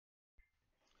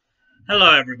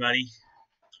Hello, everybody.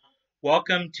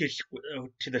 Welcome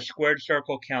to the Squared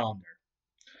Circle Calendar.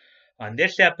 On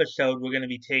this episode, we're going to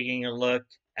be taking a look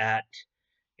at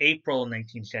April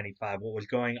 1975, what was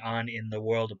going on in the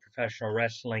world of professional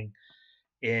wrestling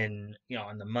in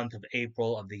the month of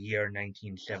April of the year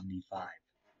 1975.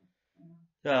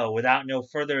 So, without no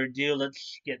further ado,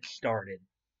 let's get started.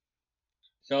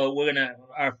 So,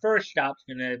 our first stop's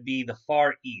gonna be the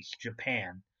Far East,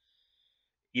 Japan.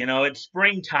 It's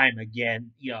springtime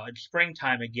again. It's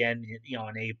springtime again.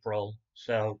 In April.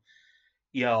 So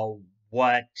you know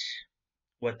what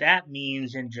what that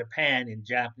means in Japan, in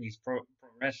Japanese pro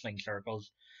wrestling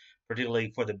circles,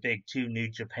 particularly for the big two, New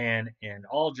Japan and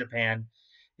All Japan,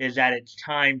 is that it's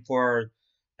time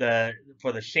the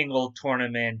for the single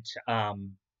tournament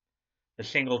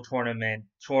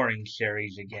touring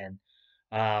series again.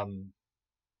 Um,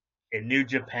 in New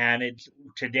Japan,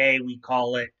 today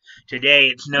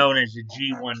it's known as the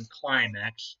G1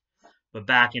 Climax, but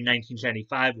back in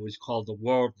 1975 it was called the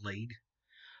World League.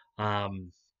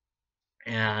 Um,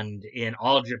 and in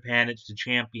All Japan, it's the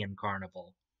Champion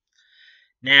Carnival.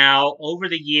 Now, over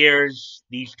the years,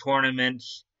 these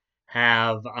tournaments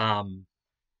have,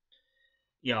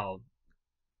 you know,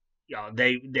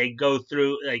 they go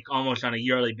through like almost on a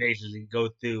yearly basis. They go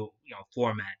through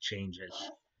format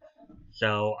changes.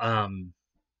 So,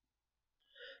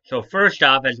 so first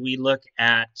off, as we look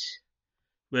at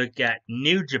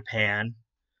New Japan,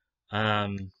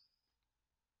 um,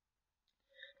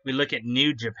 we look at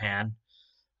New Japan.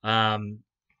 Um,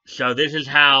 so this is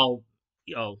how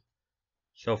you know.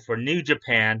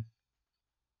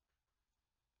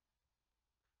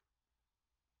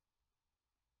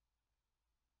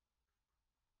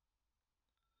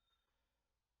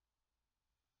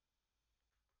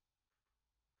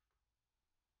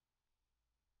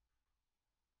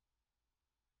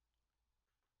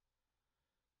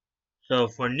 So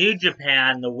for New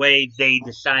Japan, the way they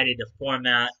decided to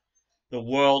format the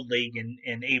World League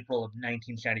in April of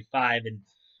 1975, and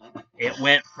it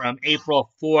went from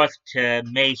April 4th to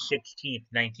May 16th,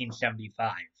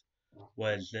 1975,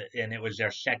 and it was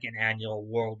their second annual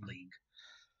World League.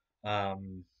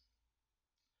 Um,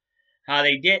 how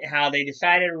they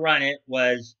decided to run it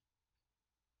was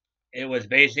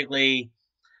basically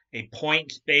a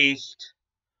points based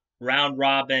round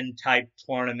robin type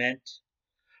tournament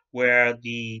where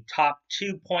the top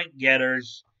 2 point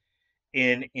getters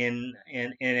in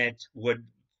it would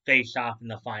face off in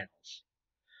the finals.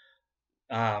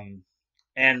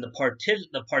 And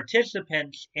the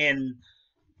participants in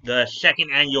the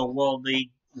second annual World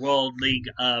League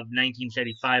of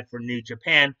 1975 for New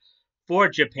Japan, for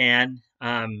Japan,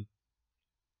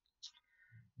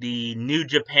 the New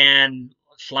Japan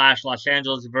slash Los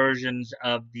Angeles versions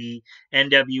of the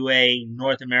NWA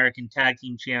North American Tag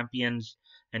Team Champions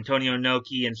Antonio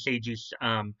Inoki and Seiji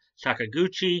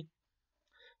Sakaguchi,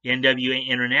 the NWA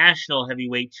International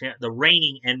Heavyweight, the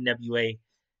reigning NWA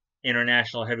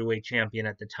International Heavyweight Champion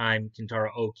at the time, Kentaro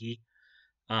Oki.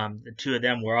 The two of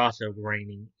them were also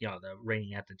reigning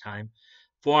at the time.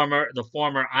 The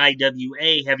former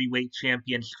IWA Heavyweight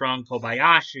Champion Strong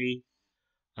Kobayashi,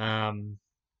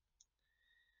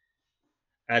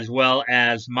 as well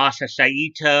as Masa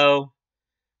Saito,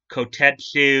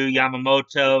 Kotetsu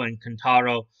Yamamoto, and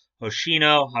Kentaro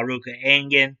Hoshino, Haruka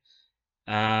Engen,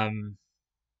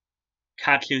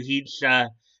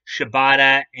 Katsuhisa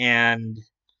Shibata, and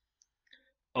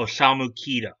Osamu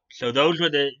Kido. So those were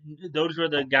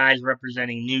the guys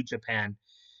representing New Japan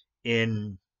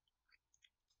in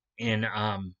in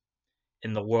um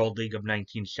in the World League of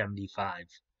 1975.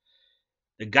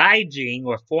 The Gaijin,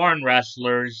 or foreign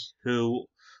wrestlers who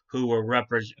were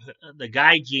the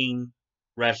Gaijin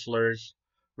wrestlers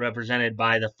represented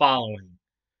by the following: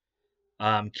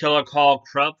 Killer Carl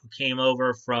Krupp, who came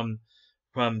over from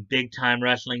Big Time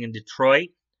Wrestling in Detroit.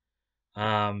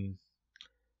 Um,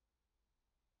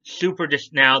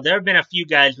 Now there have been a few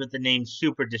guys with the name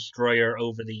Super Destroyer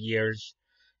over the years.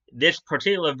 This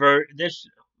particular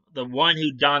the one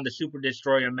who donned the Super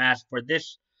Destroyer mask for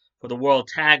the World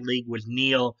Tag League was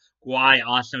Neil Guai,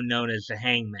 also known as the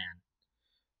Hangman.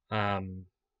 Um,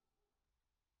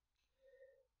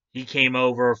 he came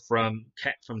over from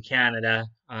Canada,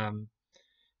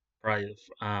 probably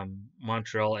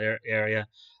Montreal area.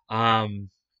 Um,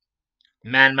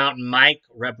 Man Mountain Mike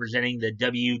representing the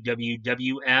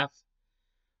WWWF.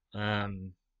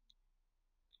 Um,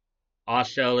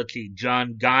 Also, let's see,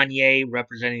 John Gagne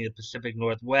representing the Pacific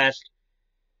Northwest.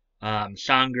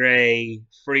 Sangre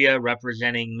Fria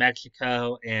representing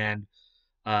Mexico, and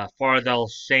Fardal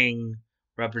Singh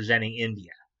representing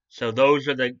India. So those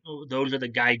are the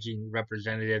Gaijin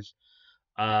representatives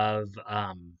of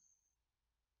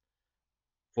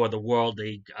for the World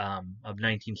League of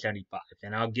 1975,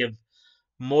 and I'll give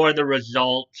more of the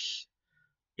results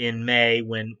in May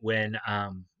when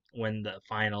the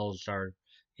finals are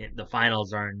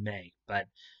in May. But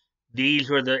these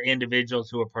were the individuals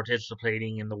who were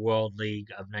participating in the World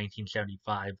League of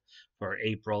 1975 for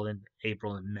April and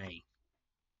May.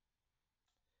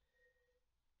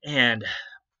 And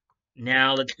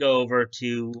now let's go over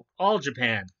to All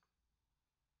Japan.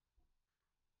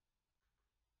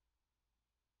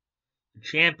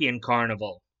 Champion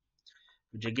Carnival,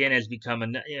 which again has become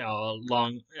a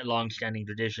long-standing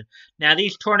tradition. Now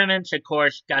these tournaments, of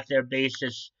course, got their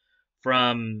basis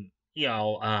from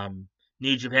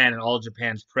New Japan and All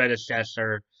Japan's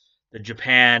predecessor, the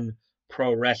Japan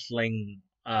Pro Wrestling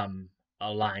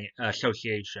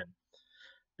Association.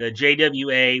 The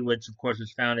JWA, which of course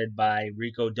was founded by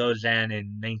Riko Dozan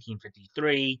in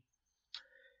 1953,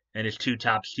 and his two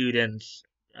top students,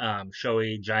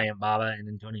 Shoei Giant Baba and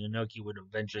Antonio Inoki, would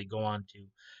eventually go on to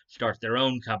start their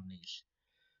own companies.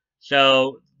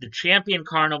 So the Champion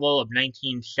Carnival of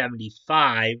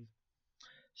 1975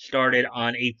 started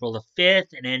on April the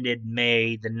 5th and ended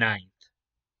May the 9th.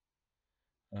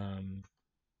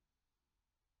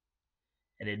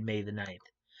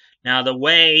 Now, the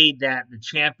way that the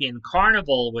Champion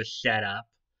Carnival was set up,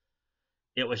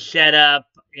 it was set up,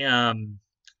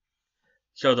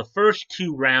 so the first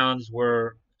two rounds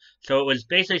were, so it was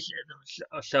basically,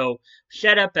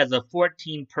 set up as a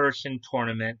 14-person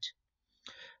tournament.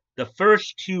 The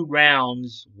first two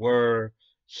rounds were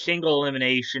single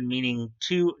elimination, meaning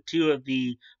two of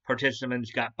the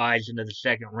participants got buys into the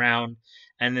second round,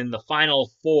 and then the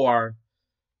final four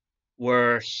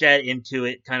were set into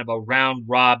it kind of a round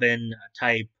robin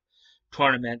type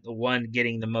tournament, the one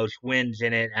getting the most wins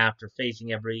in it after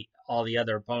facing all the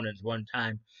other opponents one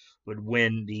time would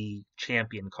win the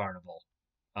Champion Carnival.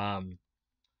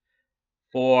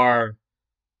 For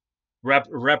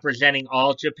representing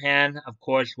All Japan, of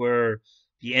course, were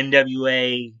the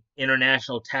NWA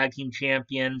International Tag Team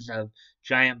Champions of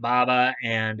Giant Baba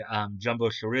and Jumbo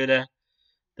Tsuruta,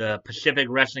 the Pacific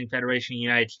Wrestling Federation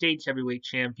United States Heavyweight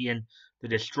Champion, the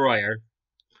Destroyer,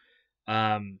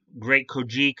 Great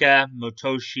Kojika,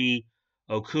 Motoshi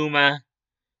Okuma,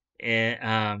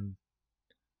 and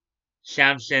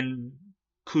Samson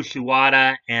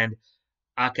Kusuwada, and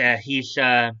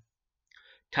Akihisa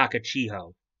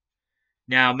Takachiho.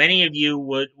 Now, many of you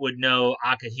would know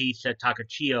Akihisa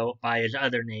Takachiho by his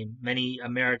other name. Many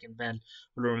American fans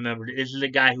would remember it. This is the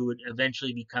guy who would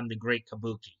eventually become the Great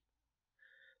Kabuki.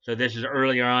 So this is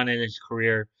earlier on in his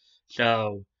career.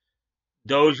 So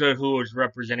those are who was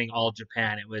representing All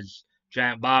Japan. It was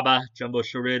Giant Baba, Jumbo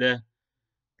Tsuruta,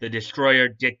 the Destroyer,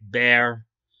 Dick Bear,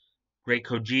 Great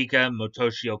Kojika,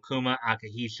 Motoshi Okuma,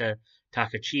 Akihisa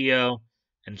Takachiho,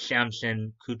 and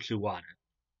Samson Kutsuwada.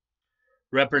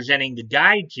 Representing the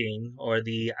Gaijin, or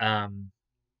the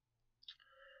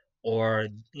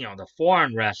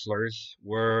foreign wrestlers,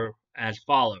 were as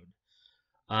followed.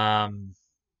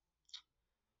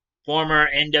 Former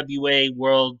NWA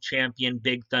World Champion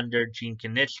Big Thunder Gene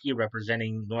Kiniski,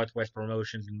 representing Northwest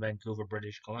Promotions in Vancouver,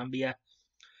 British Columbia.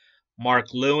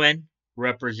 Mark Lewin,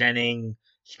 representing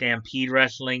Stampede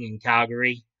Wrestling in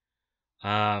Calgary.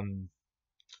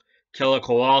 Killer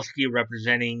Kowalski,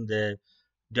 representing the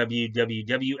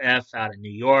WWF out of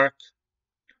New York.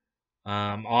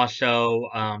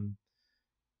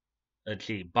 Let's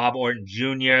see, Bob Orton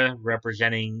Jr.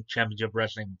 representing Championship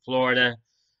Wrestling in Florida.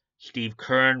 Steve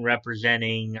Kern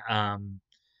representing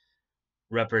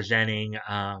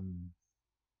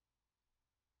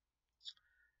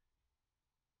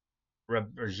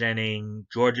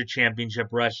Georgia Championship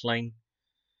Wrestling,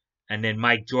 and then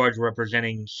Mike George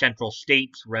representing Central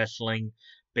States Wrestling,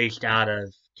 based out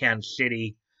of Kansas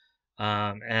City,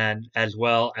 and as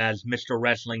well as Mr.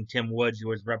 Wrestling Tim Woods, who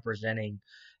was representing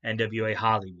NWA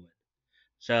Hollywood.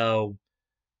 So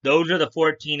those are the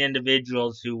 14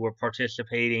 individuals who were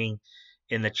participating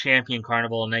in the Champion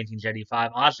Carnival in 1975.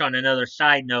 Also, on another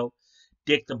side note,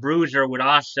 Dick the Bruiser would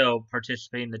also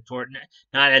participate in the tournament,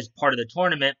 not as part of the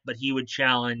tournament, but he would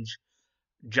challenge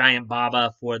Giant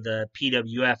Baba for the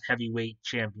PWF Heavyweight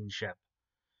Championship.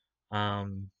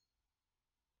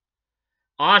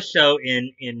 Also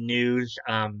in news,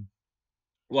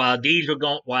 while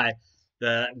the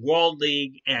World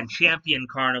League and Champion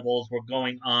Carnivals were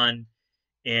going on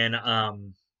in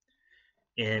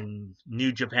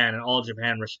New Japan and All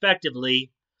Japan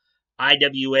respectively,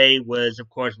 IWA was, of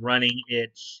course, running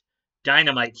its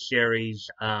Dynamite Series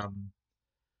tour,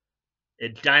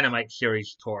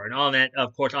 and on that,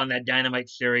 of course, on that Dynamite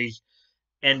Series,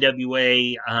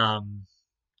 NWA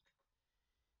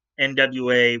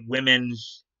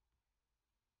Women's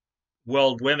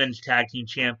World Women's Tag Team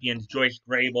Champions Joyce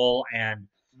Grable and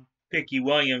Vicky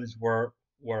Williams were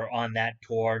on that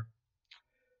tour.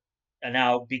 And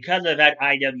now, because of that,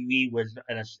 IWE was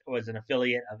an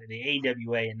affiliate of the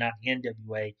AWA and not the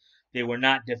NWA. They were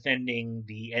not defending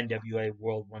the NWA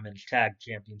World Women's Tag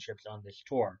Championships on this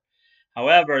tour.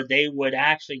 However, they would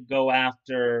actually go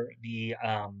after the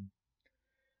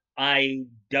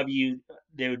IW.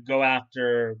 They would go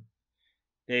after.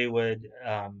 They would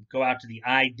go after the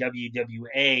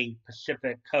IWWA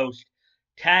Pacific Coast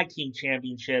Tag Team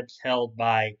Championships held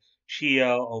by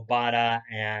Chio Obata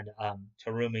and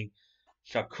Terumi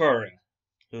Sakura,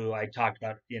 who I talked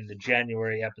about in the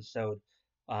January episode.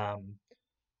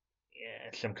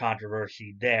 Some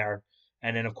controversy there.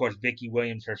 And then, of course, Vicky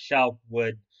Williams herself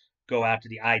would go after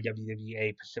the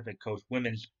IWWA Pacific Coast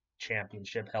Women's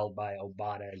Championship held by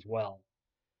Obata as well.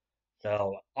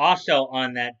 So, also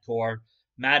on that tour,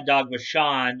 Mad Dog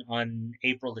Vachon on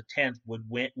April the 10th would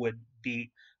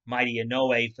beat Mighty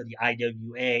Inoue for the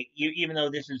IWA, even though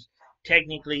this is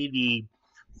technically the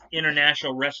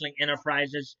International Wrestling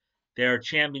Enterprises. Their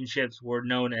championships were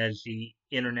known as the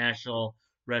International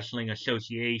Wrestling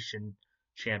Association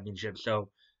Championship. So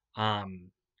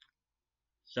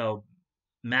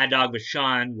Mad Dog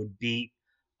Vachon would beat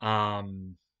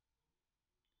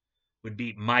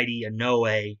Mighty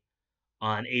Inoue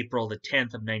on April the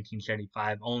 10th of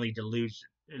 1975, only to lose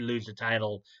the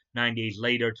title 9 days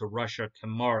later to Russia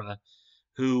Kimura,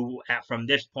 who from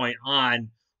this point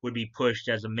on would be pushed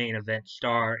as a main event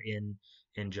star in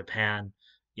Japan.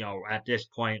 At this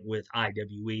point with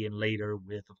IWE and later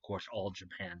with, of course, All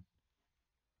Japan.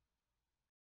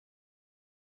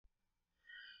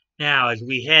 Now, as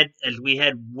we head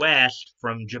west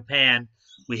from Japan,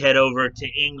 we head over to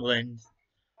England,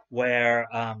 where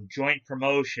Joint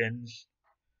Promotions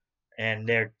and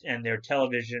their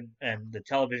television and the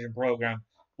television program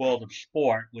World of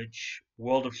Sport, which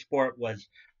World of Sport was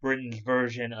Britain's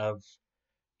version of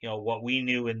what we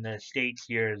knew in the States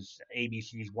here as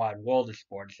ABC's Wide World of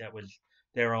Sports. That was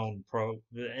their own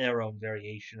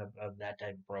variation of that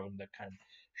type of program, that kind of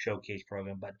showcase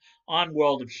program. But on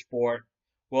World of Sport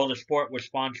was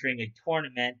sponsoring a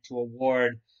tournament to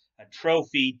award a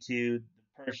trophy to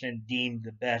the person deemed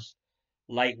the best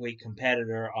lightweight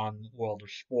competitor on World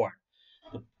of Sport.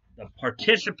 The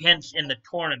participants in the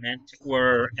tournament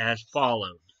were as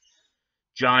follows: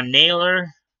 John Naylor,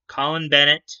 Colin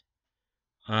Bennett,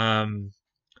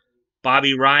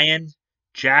 Bobby Ryan,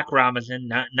 Jack Robinson,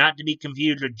 not to be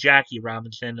confused with Jackie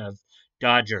Robinson of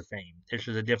Dodger fame. This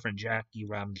was a different Jackie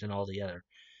Robinson altogether.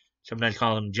 Sometimes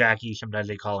call him Jackie, sometimes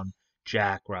they call him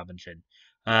Jack Robinson.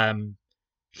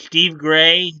 Steve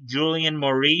Gray, Julian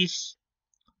Maurice,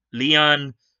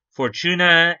 Leon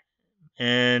Fortuna,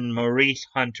 and Maurice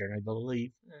Hunter. I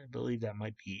believe that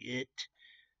might be it.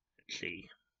 Let's see.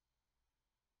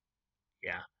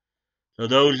 Yeah. So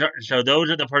those are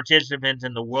the participants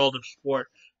in the World of Sport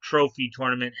Trophy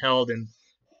tournament held in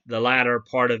the latter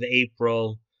part of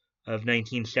April of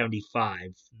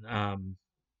 1975.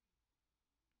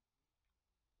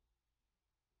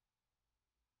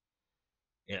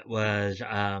 It was,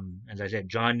 as I said,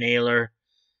 John Naylor,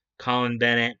 Colin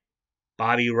Bennett,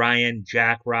 Bobby Ryan,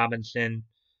 Jack Robinson,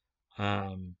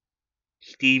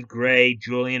 Steve Gray,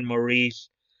 Julian Maurice,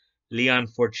 Leon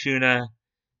Fortuna,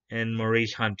 and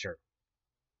Maurice Hunter.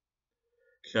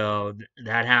 So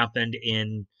that happened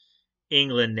in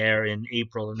England there in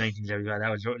April of 1975. That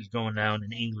was what was going down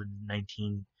in England in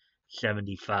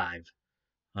 1975.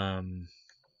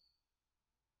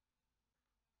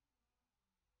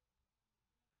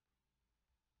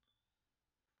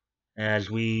 As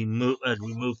we move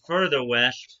further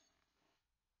west,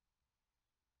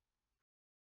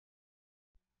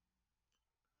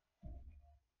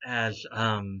 as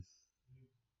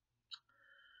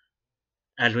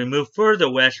we move further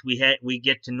west, we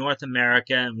get to North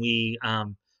America, and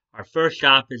our first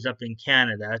stop is up in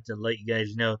Canada, to let you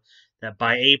guys know that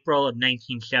by April of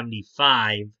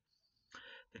 1975,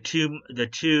 the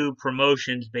two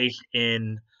promotions based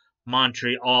in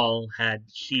Montreal had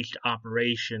ceased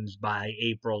operations by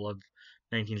April of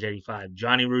 1975.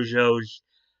 Johnny Rougeau's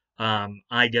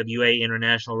IWA,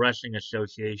 International Wrestling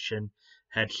Association,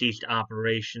 had ceased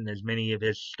operation, as many of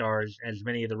the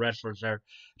wrestlers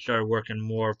started working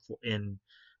more in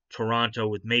Toronto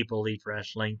with Maple Leaf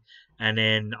Wrestling. And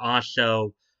then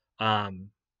also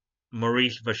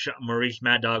Maurice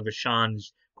Mad Dog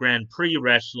Vachon's Grand Prix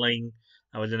Wrestling,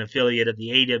 I was an affiliate of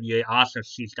the AWA, also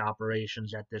ceased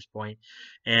operations at this point.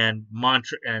 And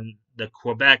the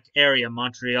Quebec area,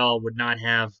 Montreal, would not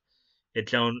have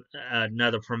its own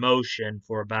another promotion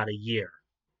for about a year,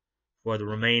 for the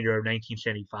remainder of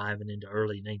 1975 and into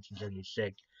early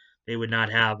 1976. They would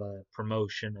not have a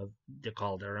promotion to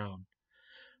call their own.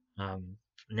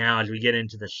 Now, as we get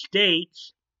into the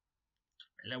States,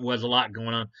 there was a lot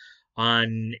going on.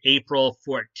 On April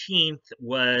 14th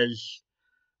was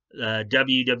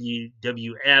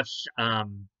WWF's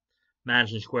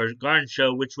Madison Square Garden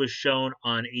show, which was shown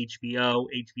on HBO.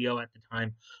 HBO at the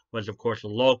time was, of course, a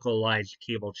localized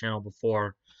cable channel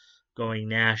before going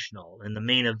national. And the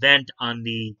main event on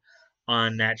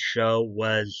that show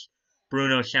was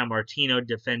Bruno Sammartino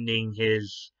defending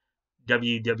his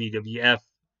WWF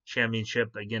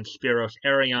championship against Spiros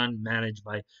Arion, managed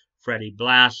by Freddie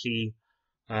Blassie.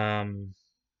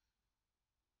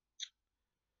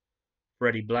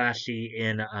 Freddie Blassie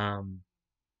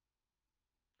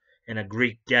in a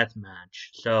Greek death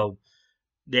match. So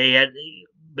they had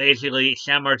basically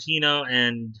Sammartino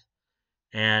and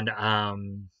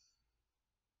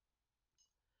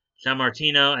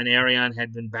Sammartino and Arion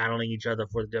had been battling each other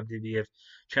for the WWF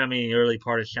champion in the early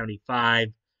part of '75.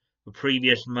 The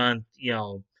previous month,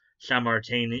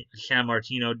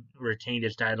 Sammartino retained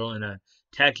his title in a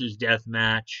Texas death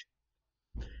match,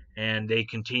 and they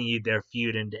continued their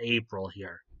feud into April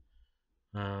here.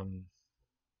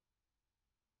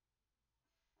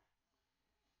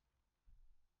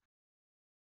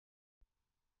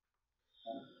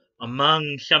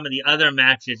 Among some of the other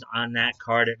matches on that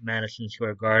card at Madison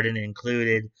Square Garden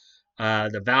included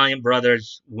the Valiant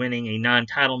Brothers winning a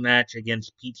non-title match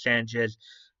against Pete Sanchez,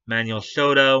 Manuel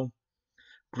Soto,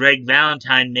 Greg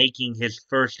Valentine making his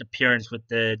first appearance with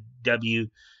the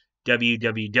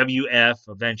WWF,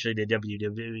 eventually the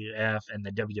WWF and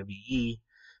the WWE,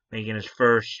 making his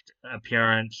first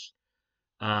appearance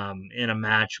in a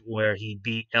match where he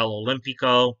beat El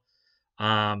Olímpico.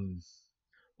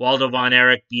 Waldo Von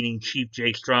Erich beating Chief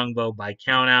Jake Strongbow by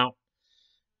countout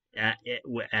at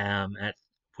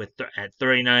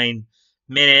 39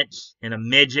 minutes in a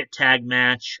midget tag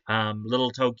match.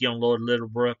 Little Tokyo and Lord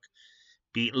Littlebrook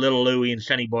beat Little Louie and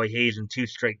Sonny Boy Hayes in 2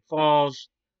 straight falls.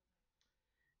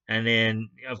 And then,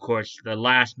 of course, the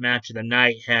last match of the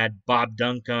night had Bob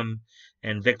Duncombe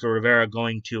and Victor Rivera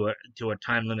going to a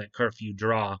time limit curfew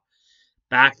draw.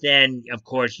 Back then, of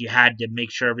course, you had to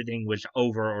make sure everything was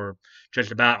over or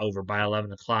just about over by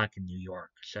 11 o'clock in New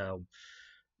York. So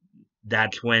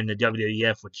that's when the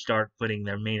WWF would start putting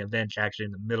their main events actually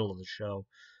in the middle of the show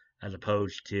as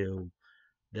opposed to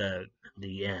the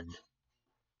end.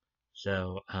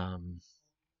 So,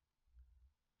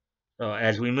 so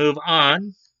as we move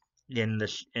on in the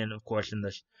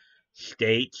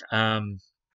States,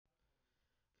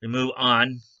 we move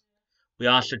on. We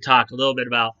also talk a little bit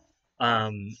about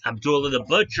Abdullah the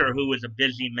Butcher, who was a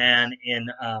busy man in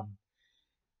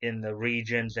the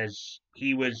regions as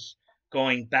he was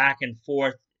going back and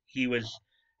forth. He was,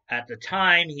 at the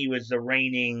time, he was the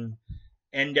reigning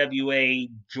NWA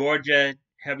Georgia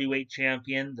heavyweight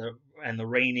champion and the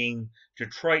reigning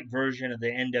Detroit version of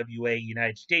the NWA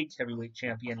United States heavyweight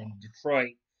champion in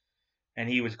Detroit. And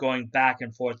he was going back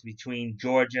and forth between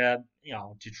Georgia,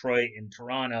 Detroit, and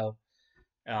Toronto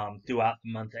throughout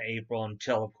the month of April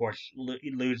until, of course,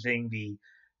 losing the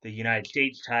United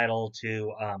States title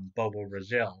to Bobo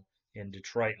Brazil in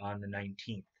Detroit on the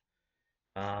 19th.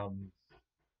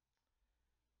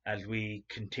 As we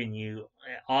continue,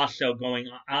 also going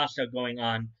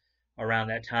on around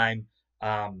that time,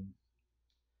 down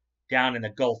in the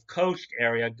Gulf Coast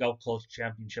area, Gulf Coast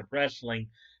Championship Wrestling,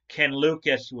 Ken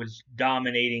Lucas was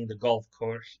dominating the Gulf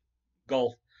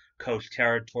Coast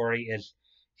territory as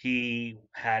he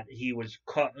was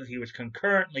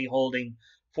concurrently holding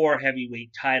 4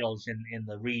 heavyweight titles in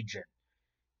the region.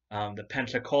 The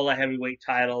Pensacola heavyweight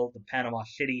title, the Panama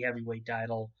City heavyweight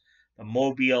title, the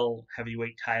Mobile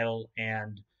heavyweight title,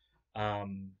 and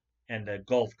the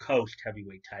Gulf Coast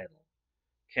heavyweight title.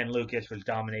 Ken Lucas was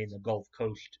dominating the Gulf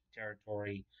Coast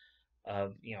territory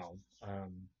of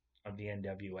the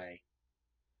NWA.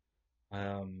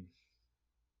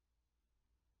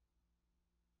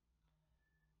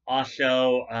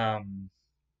 Also,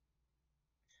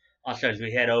 as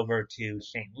we head over to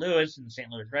St. Louis and the St.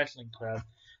 Louis Wrestling Club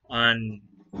on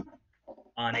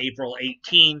April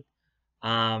 18th,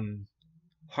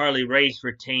 Harley Race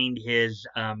retained his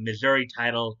Missouri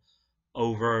title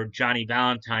over Johnny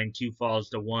Valentine 2 falls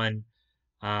to 1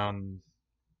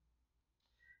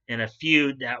 in a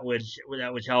feud that was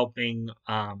helping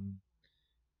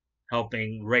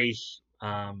Race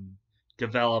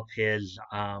develop his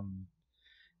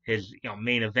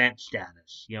main event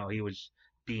status. He was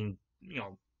being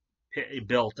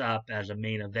built up as a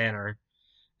main eventer,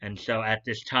 And so at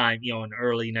this time, in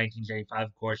early 1975,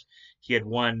 of course, he had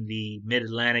won the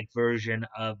Mid-Atlantic version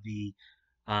of the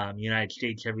United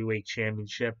States Heavyweight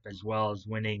Championship, as well as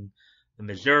winning the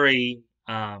Missouri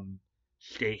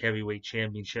State Heavyweight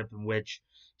Championship, in which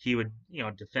he would,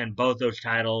 defend both those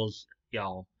titles,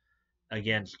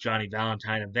 against Johnny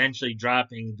Valentine, eventually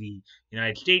dropping the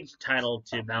United States title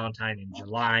to Valentine in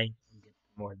July. We'll get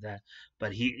more of that,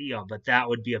 but but that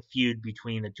would be a feud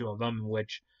between the two of them, in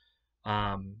which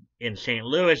in St.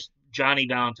 Louis, Johnny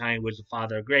Valentine was the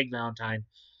father of Greg Valentine,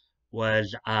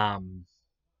 was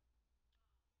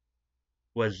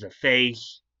the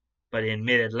face, but in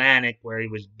Mid-Atlantic, where he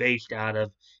was based out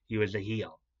of, he was a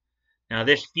heel. Now,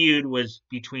 this feud was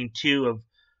between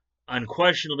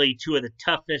unquestionably two of the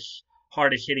toughest,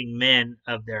 hardest-hitting men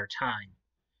of their time,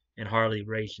 in Harley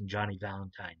Race and Johnny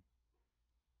Valentine.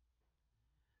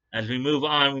 As we move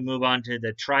on to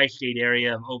the tri-state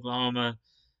area of Oklahoma,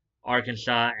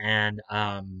 Arkansas, and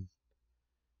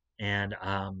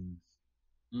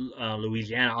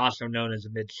Louisiana, also known as the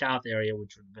Mid-South area,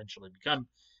 which would eventually become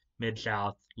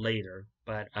Mid-South later.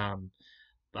 But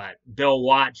Bill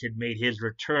Watts had made his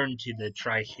return to the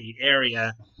tri-state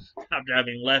area after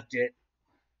having left it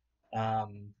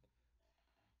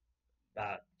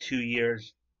about 2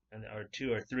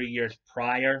 or 3 years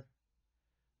prior,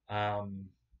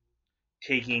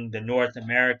 taking the North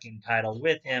American title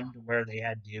with him, where they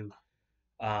had to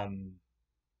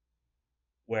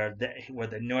where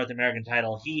the North American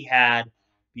title he had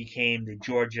became the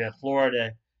Georgia,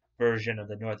 Florida version of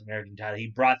the North American title. He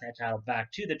brought that title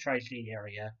back to the tri-state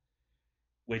area,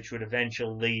 which would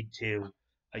eventually lead to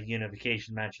a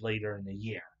unification match later in the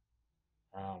year.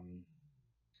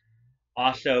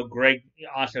 Also,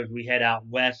 as we head out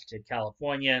west to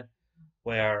California,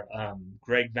 where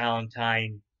Greg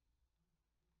Valentine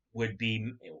would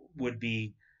be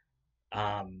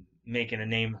making a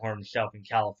name for himself in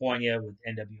California with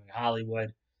NWA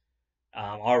Hollywood,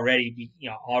 already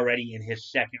in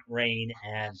his second reign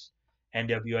as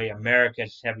NWA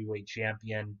America's heavyweight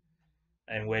champion,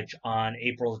 in which on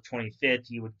April 25th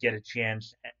he would get a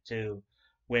chance to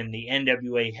win the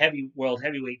NWA World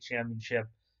Heavyweight Championship,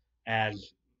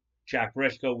 as Jack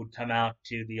Briscoe would come out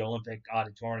to the Olympic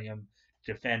Auditorium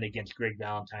to defend against Greg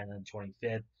Valentine on the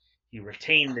 25th. He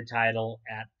retained the title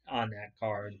on that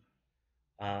card.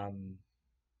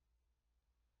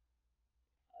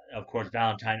 Of course,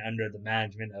 Valentine under the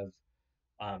management of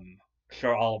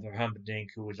Sir Oliver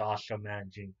Humperdinck, who was also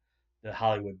managing the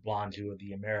Hollywood Blondes, who were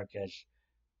the America's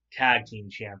tag team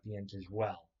champions as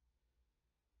well.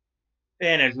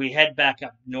 Then, as we head back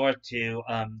up north to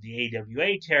the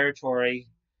AWA territory,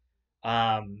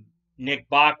 Nick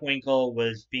Bockwinkel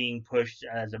was being pushed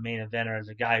as a main eventer, as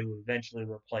a guy who eventually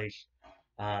replaced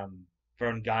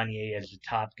Verne Gagne as the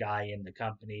top guy in the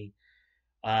company.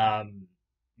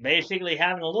 Basically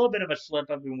having a little bit of a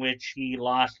slip-up, in which he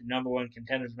lost the number one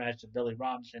contenders match to Billy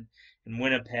Robinson in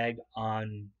Winnipeg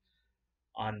on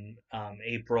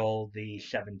April the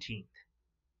 17th.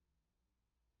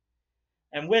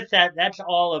 And with that, that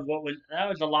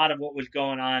was a lot of what was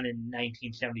going on in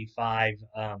 1975,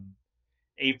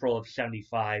 April of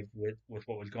 75, with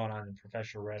what was going on in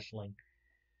professional wrestling.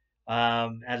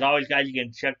 As always, guys, you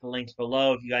can check the links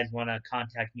below if you guys want to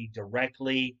contact me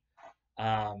directly.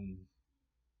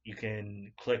 You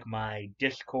can click my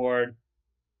Discord.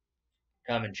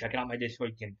 Come and check out my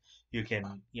Discord. You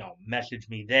can message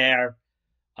me there.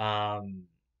 I'm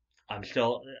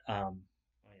still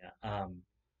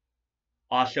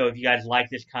also, if you guys like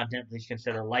this content, please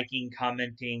consider liking,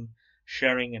 commenting,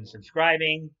 sharing, and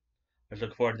subscribing. I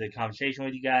look forward to the conversation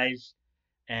with you guys,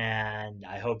 and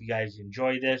I hope you guys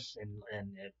enjoy this and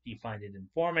if you find it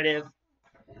informative.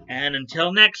 And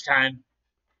until next time,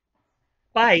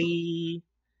 bye.